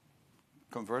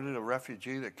converted a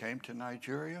refugee that came to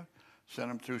Nigeria,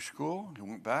 sent him through school, he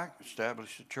went back,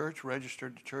 established a church,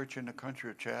 registered the church in the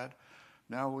country of Chad.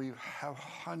 Now we have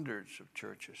hundreds of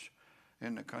churches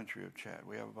in the country of Chad.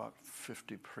 We have about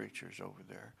 50 preachers over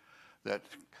there. That's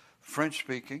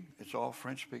French-speaking. It's all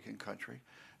French-speaking country.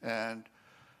 And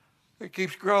it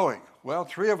keeps growing. Well,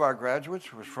 3 of our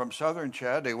graduates were from southern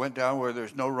Chad. They went down where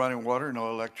there's no running water, no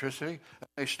electricity.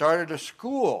 They started a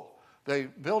school. They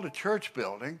built a church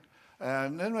building,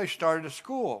 and then they started a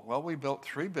school. Well, we built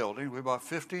 3 buildings. We bought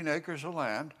 15 acres of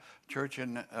land. Church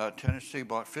in Tennessee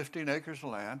bought 15 acres of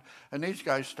land, and these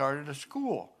guys started a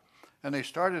school. And they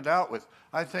started out with,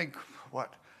 I think,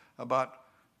 about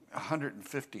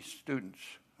 150 students,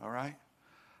 all right?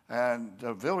 And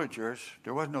the villagers,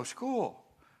 there was no school,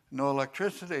 no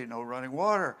electricity, no running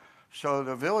water. So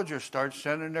the villagers start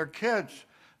sending their kids.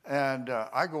 And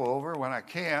I go over when I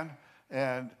can,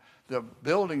 and the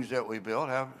buildings that we built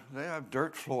they have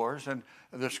dirt floors, and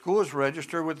the school is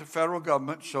registered with the federal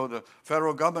government. So the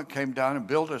federal government came down and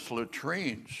built us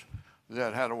latrines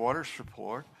that had a water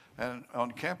support. And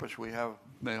on campus we have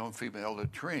male and female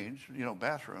latrines,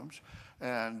 bathrooms.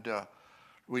 And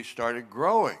we started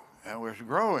growing, and we're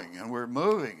growing, and we're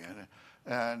moving.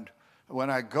 And when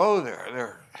I go there,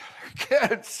 they're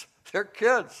kids. They're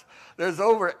kids. There's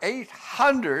over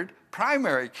 800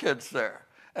 primary kids there,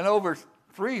 and over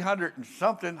 300 and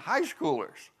something high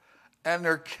schoolers, and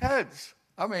they're kids.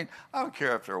 I mean, I don't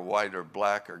care if they're white or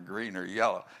black or green or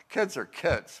yellow. Kids are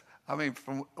kids. I mean,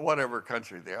 from whatever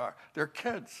country they are, they're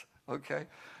kids. Okay,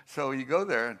 so you go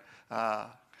there, and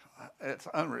it's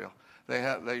unreal.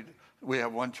 We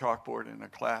have one chalkboard in a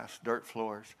class, dirt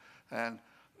floors, and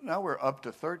now we're up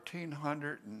to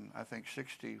 1,300 and I think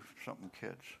 60 something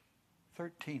kids.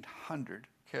 1,300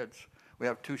 kids. We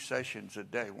have 2 sessions a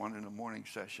day, one in the morning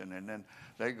session, and then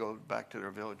they go back to their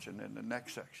village and then the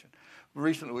next section.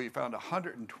 Recently, we found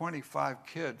 125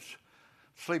 kids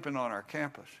sleeping on our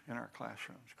campus in our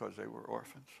classrooms because they were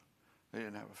orphans. They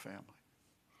didn't have a family.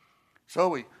 So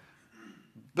we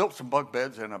built some bunk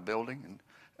beds in a building,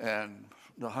 and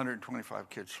the 125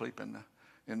 kids sleep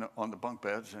on the bunk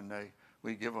beds, and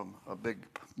we give them a big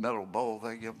metal bowl.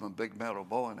 They give them a big metal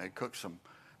bowl, and they cook some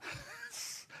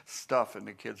stuff, and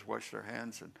the kids wash their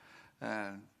hands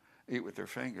and eat with their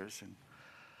fingers, and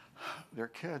they're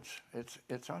kids.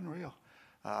 It's unreal.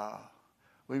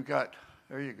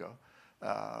 There you go.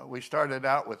 We started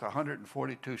out with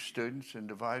 142 students and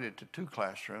divided to 2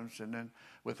 classrooms, and then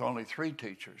with only 3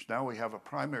 teachers. Now we have a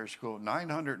primary school,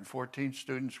 914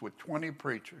 students with 20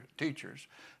 teachers.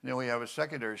 And then we have a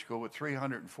secondary school with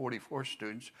 344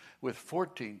 students with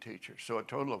 14 teachers. So a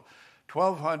total of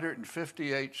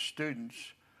 1,258 students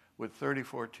with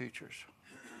 34 teachers.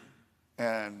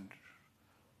 And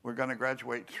we're going to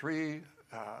graduate 3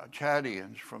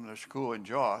 Chadians from the school in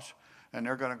Jos, and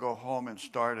they're going to go home and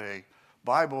start a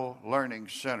Bible Learning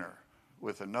Center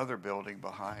with another building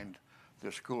behind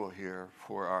the school here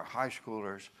for our high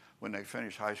schoolers. When they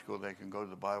finish high school, they can go to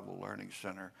the Bible Learning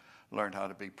Center, learn how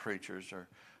to be preachers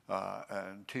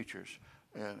and teachers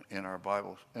in our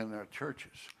Bibles, in our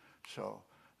churches. So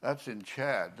that's in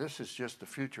Chad. This is just the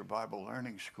Future Bible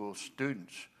Learning School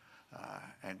students.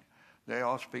 And they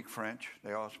all speak French.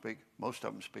 Most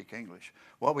of them speak English.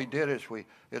 What we did is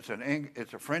it's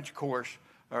a French course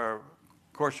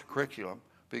curriculum,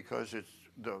 because it's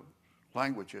the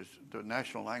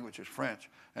national language is French.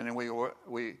 And then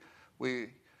we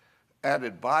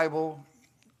added Bible,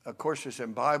 courses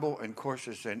in Bible and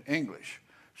courses in English.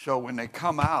 So when they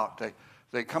come out,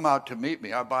 they come out to meet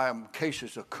me. I buy them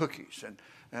cases of cookies,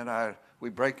 and we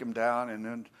break them down, and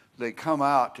then they come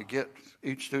out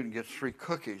each student gets 3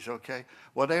 cookies, okay?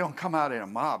 Well, they don't come out in a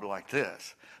mob like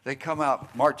this. They come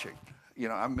out marching.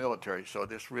 I'm military, so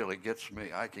this really gets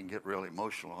me. I can get really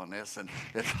emotional on this, and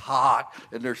it's hot,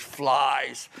 and there's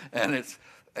flies, and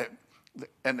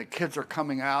the kids are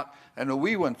coming out, and the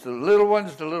wee ones, the little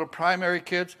ones, the little primary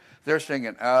kids, they're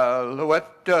singing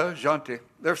Alouette Gentil.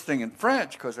 They're singing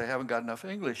French because they haven't got enough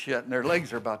English yet, and their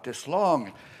legs are about this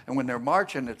long. And when they're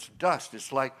marching, it's dust.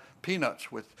 It's like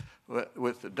peanuts with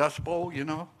the dust bowl,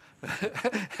 and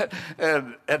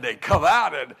they come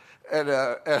out, and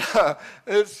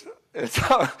it's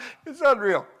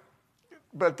unreal.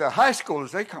 But the high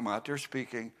schoolers, they come out, they're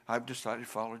speaking, I've decided to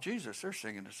follow Jesus. They're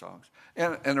singing the songs.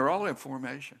 And they're all in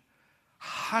formation.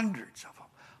 Hundreds of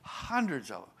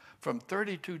them, from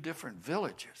 32 different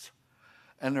villages.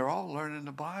 And they're all learning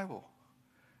the Bible.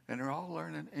 And they're all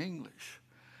learning English.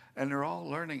 And they're all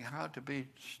learning how to be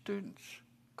students.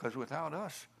 Because without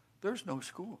us, there's no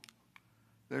school.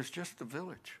 There's just the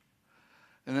village.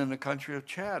 And in the country of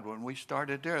Chad, when we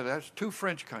started there, that's 2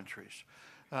 French countries.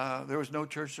 There was no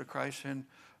Church of Christ in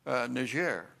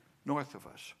Niger, north of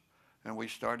us. And we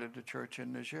started the church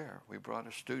in Niger. We brought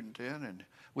a student in, and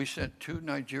we sent 2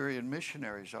 Nigerian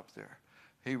missionaries up there.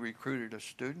 He recruited a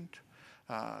student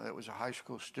that was a high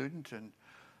school student, and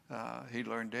he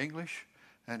learned English.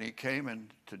 And he came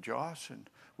to Jos, and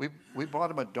we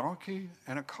bought him a donkey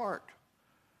and a cart.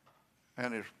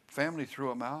 And his family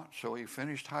threw him out, so he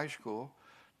finished high school,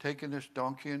 taking this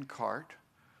donkey and cart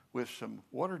with some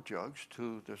water jugs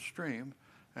to the stream,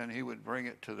 and he would bring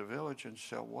it to the village and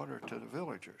sell water to the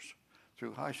villagers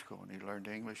through high school. And he learned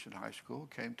English in high school,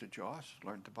 came to Jos,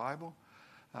 learned the Bible,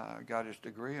 got his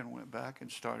degree, and went back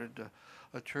and started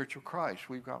a Church of Christ.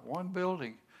 We've got 1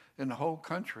 building in the whole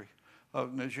country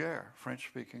of Niger,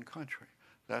 French-speaking country.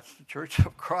 That's the Church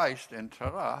of Christ in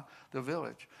Tara, the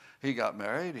village. He got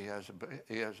married.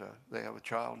 They have a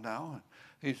child now, and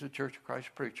he's a Church of Christ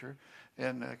preacher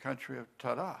in the country of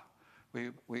Tara.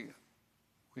 We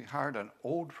hired an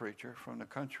old preacher from the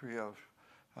country of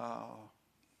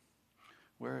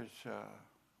where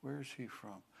is he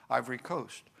from? Ivory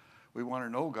Coast. We wanted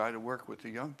an old guy to work with the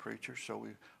young preacher, so we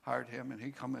hired him, and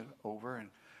he come over and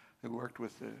he worked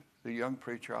with the young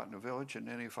preacher out in the village, and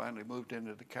then he finally moved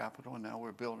into the capital, and now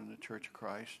we're building the Church of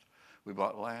Christ. We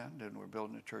bought land, and we're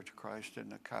building the Church of Christ in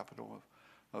the capital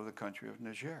of the country of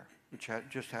Niger, which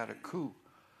just had a coup,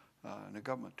 and the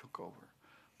government took over.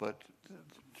 But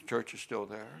the church is still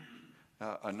there.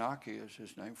 Anaki is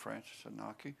his name, Francis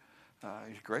Anaki.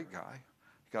 He's a great guy.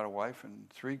 He's got a wife and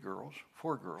 4 girls.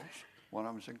 One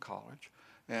of them's in college,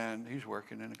 and he's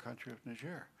working in the country of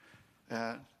Niger.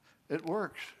 And it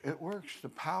works. It works. The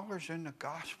power's in the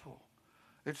gospel.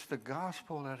 It's the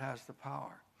gospel that has the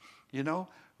power. You know,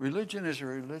 religion is a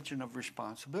religion of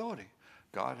responsibility.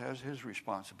 God has his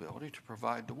responsibility to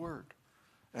provide the word,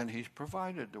 and he's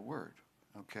provided the word.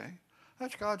 Okay?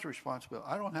 That's God's responsibility.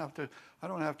 I don't have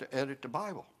to edit the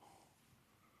Bible.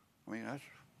 I mean,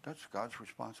 that's God's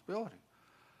responsibility.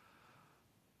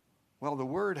 Well, the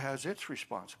word has its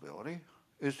responsibility,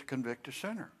 is to convict a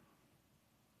sinner.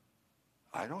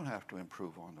 I don't have to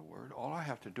improve on the word. All I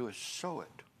have to do is sow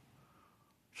it.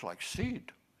 It's like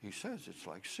seed. He says it's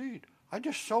like seed. I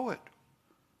just sow it.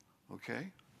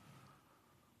 Okay?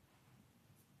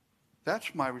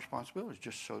 That's my responsibility,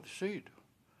 just sow the seed.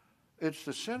 It's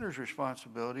the sinner's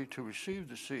responsibility to receive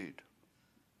the seed.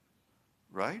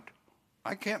 Right?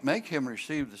 I can't make him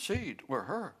receive the seed, or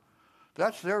her.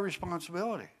 That's their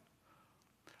responsibility.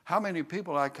 How many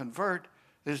people I convert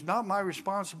is not my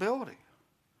responsibility.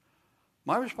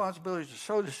 My responsibility is to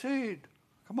sow the seed.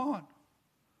 Come on.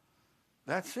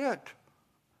 That's it.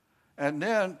 And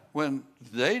then when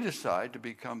they decide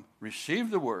to receive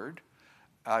the word,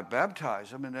 I baptize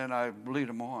them, and then I lead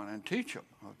them on and teach them.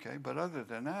 Okay? But other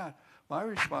than that, my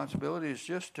responsibility is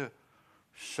just to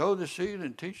sow the seed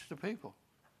and teach the people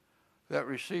that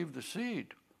receive the seed.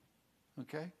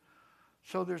 Okay?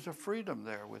 So there's a freedom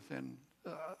there within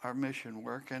our mission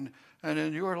work, and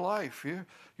in your life,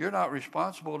 you're not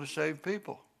responsible to save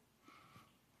people.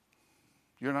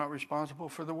 You're not responsible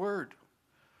for the word.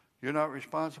 You're not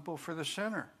responsible for the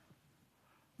sinner.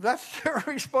 That's their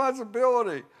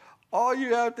responsibility. All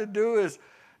you have to do is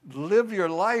live your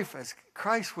life as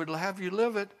Christ would have you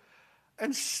live it,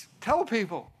 and tell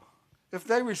people. If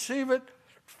they receive it,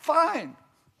 fine.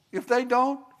 If they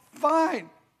don't, fine.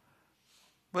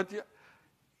 But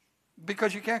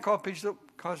because you can't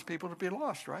cause people to be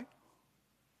lost, right?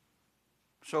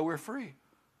 So we're free.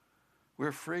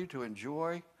 We're free to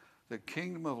enjoy the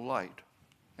kingdom of light,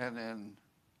 and then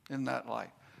in that light.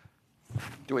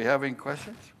 Do we have any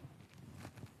questions?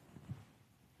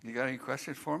 You got any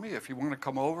questions for me? If you want to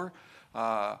come over,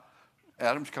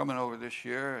 Adam's coming over this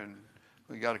year, and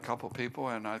we got a couple people,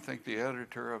 and I think the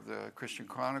editor of the Christian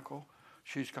Chronicle,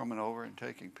 she's coming over and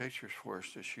taking pictures for us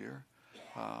this year.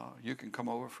 You can come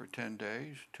over for 10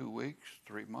 days, 2 weeks,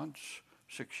 3 months,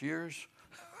 6 years,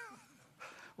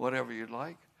 whatever you'd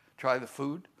like. Try the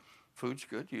food. Food's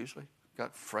good usually.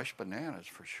 Got fresh bananas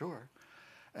for sure.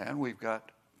 And we've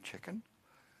got chicken.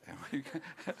 And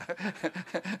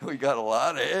we got a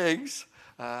lot of eggs.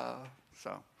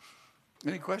 So,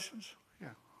 any questions? Yeah.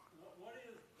 What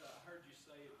is, I heard you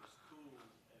say it was cool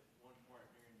at one part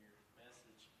during your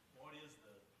message. What is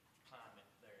the climate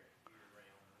there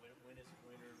year-round? When is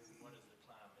winter? What is the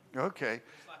climate? Okay.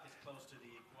 It's like it's close to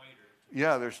the equator.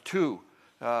 Yeah, there's 2.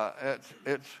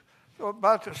 It's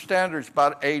about the standard's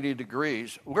about 80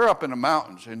 degrees. We're up in the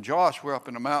mountains. In Jos, we're up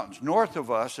in the mountains. North of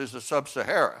us is the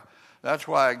sub-Sahara. That's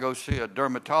why I go see a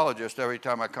dermatologist every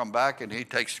time I come back, and he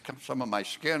takes some of my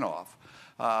skin off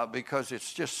because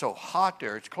it's just so hot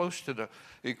there. It's close to the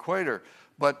equator.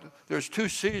 But there's 2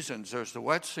 seasons. There's the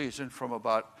wet season from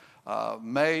about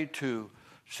May to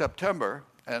September,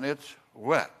 and it's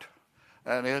wet,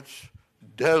 and it's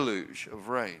deluge of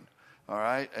rain, all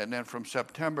right? And then from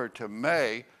September to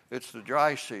May, it's the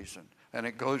dry season, and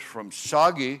it goes from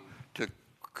soggy to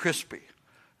crispy.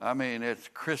 I mean, it's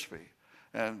crispy.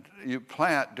 And you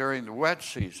plant during the wet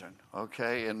season,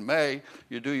 okay? In May,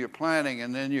 you do your planting,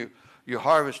 and then you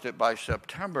harvest it by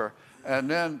September. And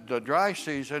then the dry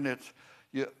season,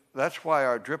 that's why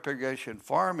our drip irrigation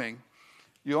farming,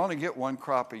 you only get 1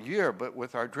 crop a year, but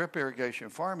with our drip irrigation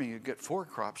farming, you get 4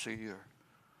 crops a year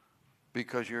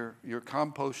because you're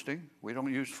composting. We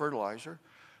don't use fertilizer.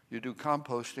 You do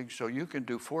composting, so you can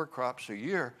do 4 crops a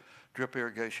year, drip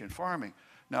irrigation farming.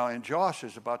 Now, in Jos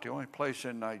is about the only place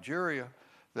in Nigeria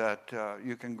that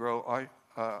you can grow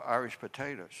Irish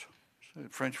potatoes,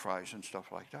 French fries and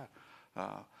stuff like that.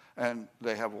 And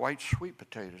they have white sweet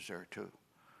potatoes there too,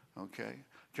 okay?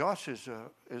 Jos is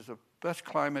the best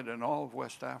climate in all of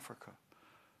West Africa.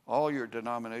 All your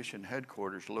denomination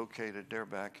headquarters located there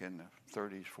back in the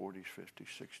 30s, 40s, 50s,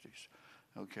 60s,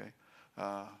 okay?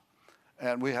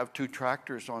 And we have 2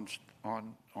 tractors on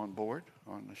board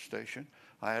on the station.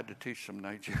 I had to teach some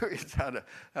Nigerians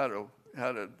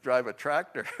how to drive a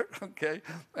tractor, okay?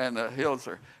 And the hills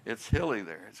it's hilly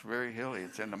there. It's very hilly.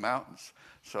 It's in the mountains.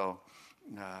 So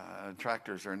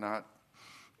tractors are not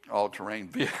all-terrain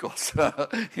vehicles.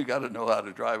 You got to know how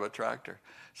to drive a tractor.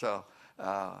 So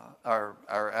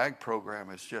our ag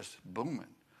program is just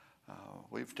booming.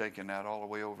 We've taken that all the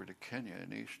way over to Kenya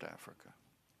in East Africa.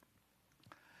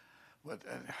 But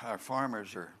our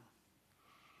farmers are,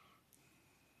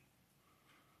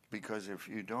 because if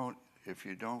you don't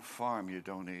farm, you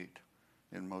don't eat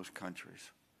in most countries.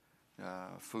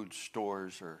 Food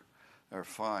stores are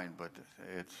fine, but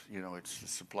it's the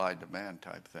supply demand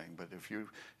type thing. But if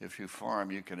you farm,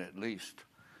 you can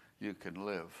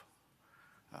live.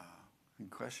 Any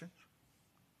questions?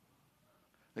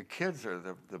 The kids are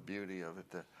the beauty of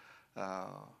it,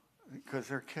 because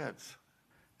they're kids,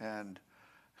 and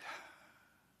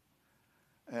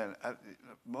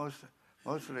most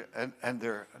of it, and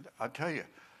they're, I'll tell you,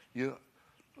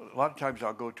 a lot of times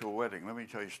I'll go to a wedding. Let me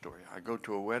tell you a story. I go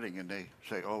to a wedding and they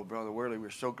say, "Oh, Brother Worley, we're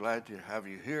so glad to have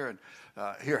you here, and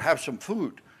here, have some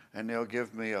food." And they'll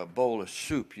give me a bowl of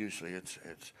soup. Usually it's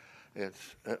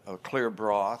a clear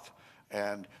broth,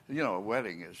 and a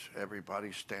wedding is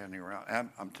everybody standing around. And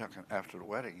I'm talking after the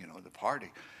wedding, the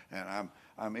party, and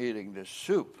I'm eating this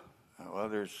soup. Well,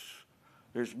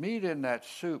 there's meat in that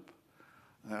soup.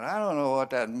 And I don't know what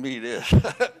that meat is,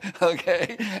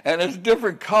 okay? And it's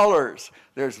different colors.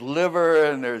 There's liver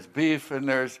and there's beef and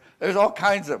there's all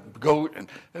kinds of goat and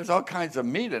there's all kinds of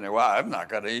meat in there. Well, I'm not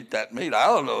going to eat that meat. I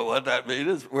don't know what that meat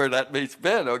is, where that meat's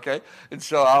been, okay? And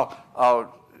so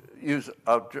I'll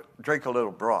drink a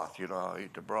little broth. I'll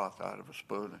eat the broth out of a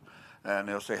spoon. And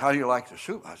they'll say, "How do you like the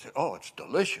soup?" I say, "Oh, it's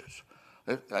delicious."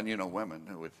 And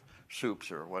women with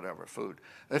soups or whatever food,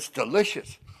 it's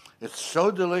delicious. It's so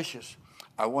delicious.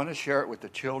 I want to share it with the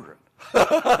children.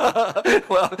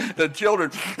 Well, the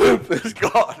children's soup is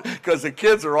gone because the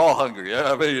kids are all hungry.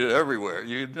 I mean, everywhere.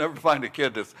 You never find a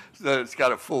kid that's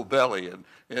got a full belly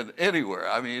in anywhere.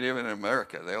 I mean, even in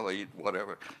America, they'll eat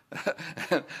whatever.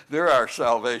 They're our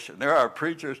salvation. They're our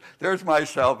preachers. There's my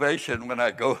salvation when I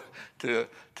go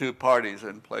to parties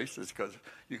and places, because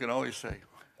you can always say,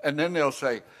 and then they'll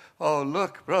say, "Oh,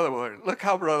 look, Brother Worley, look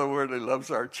how Brother Worley loves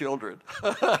our children."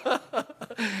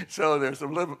 So there's a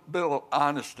little bit of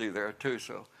honesty there too.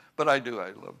 But I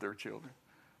love their children.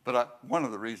 But one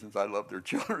of the reasons I love their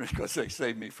children is because they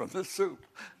saved me from the soup.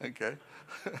 Okay.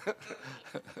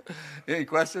 Any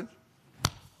questions?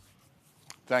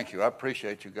 Thank you. I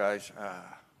appreciate you guys.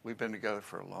 We've been together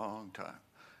for a long time.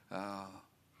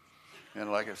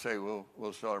 And like I say,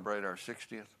 we'll celebrate our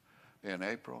 60th in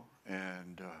April,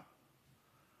 and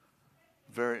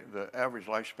the average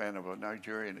lifespan of a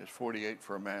Nigerian is 48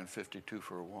 for a man, 52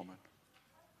 for a woman.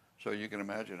 So you can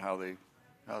imagine how they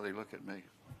look at me.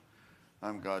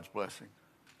 I'm God's blessing.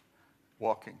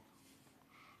 Walking,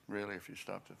 really, if you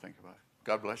stop to think about it.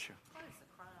 God bless you. What is the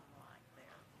crime like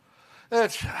there?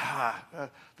 It's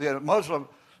the Muslim.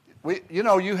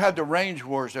 You had the range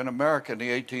wars in America in the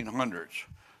 1800s.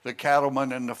 The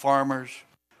cattlemen and the farmers.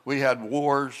 We had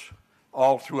wars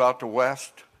all throughout the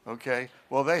West. Okay?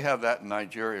 Well, they have that in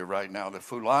Nigeria right now. The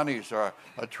Fulanis are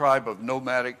a tribe of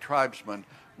nomadic tribesmen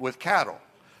with cattle.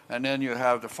 And then you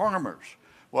have the farmers.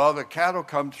 Well, the cattle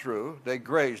come through, they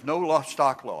graze, no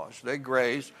stock laws. They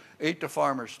graze, eat the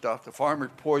farmer's stuff. The farmer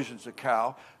poisons the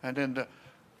cow, and then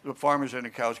the farmers and the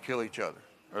cows kill each other.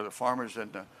 Or the farmers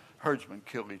and the herdsmen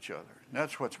kill each other. And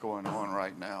that's what's going on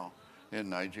right now in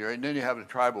Nigeria. And then you have the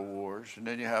tribal wars, and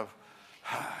then you have,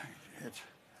 it's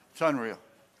unreal.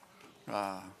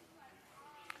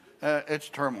 It's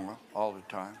turmoil all the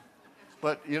time.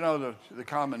 But, you know, the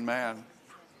common man,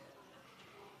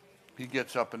 he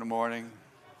gets up in the morning,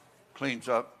 cleans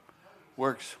up,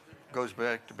 works, goes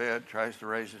back to bed, tries to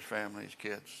raise his family, his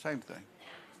kids. Same thing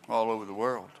all over the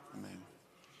world. I mean,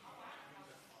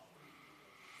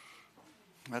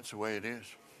 that's the way it is.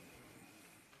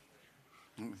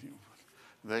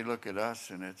 They look at us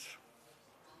and it's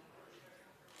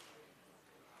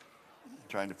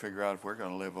trying to figure out if we're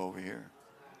going to live over here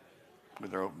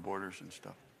with our open borders and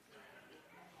stuff.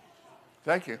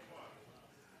 Thank you.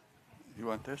 You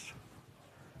want this?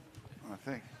 I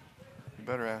think. You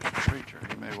better ask the preacher.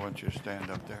 He may want you to stand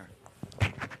up there.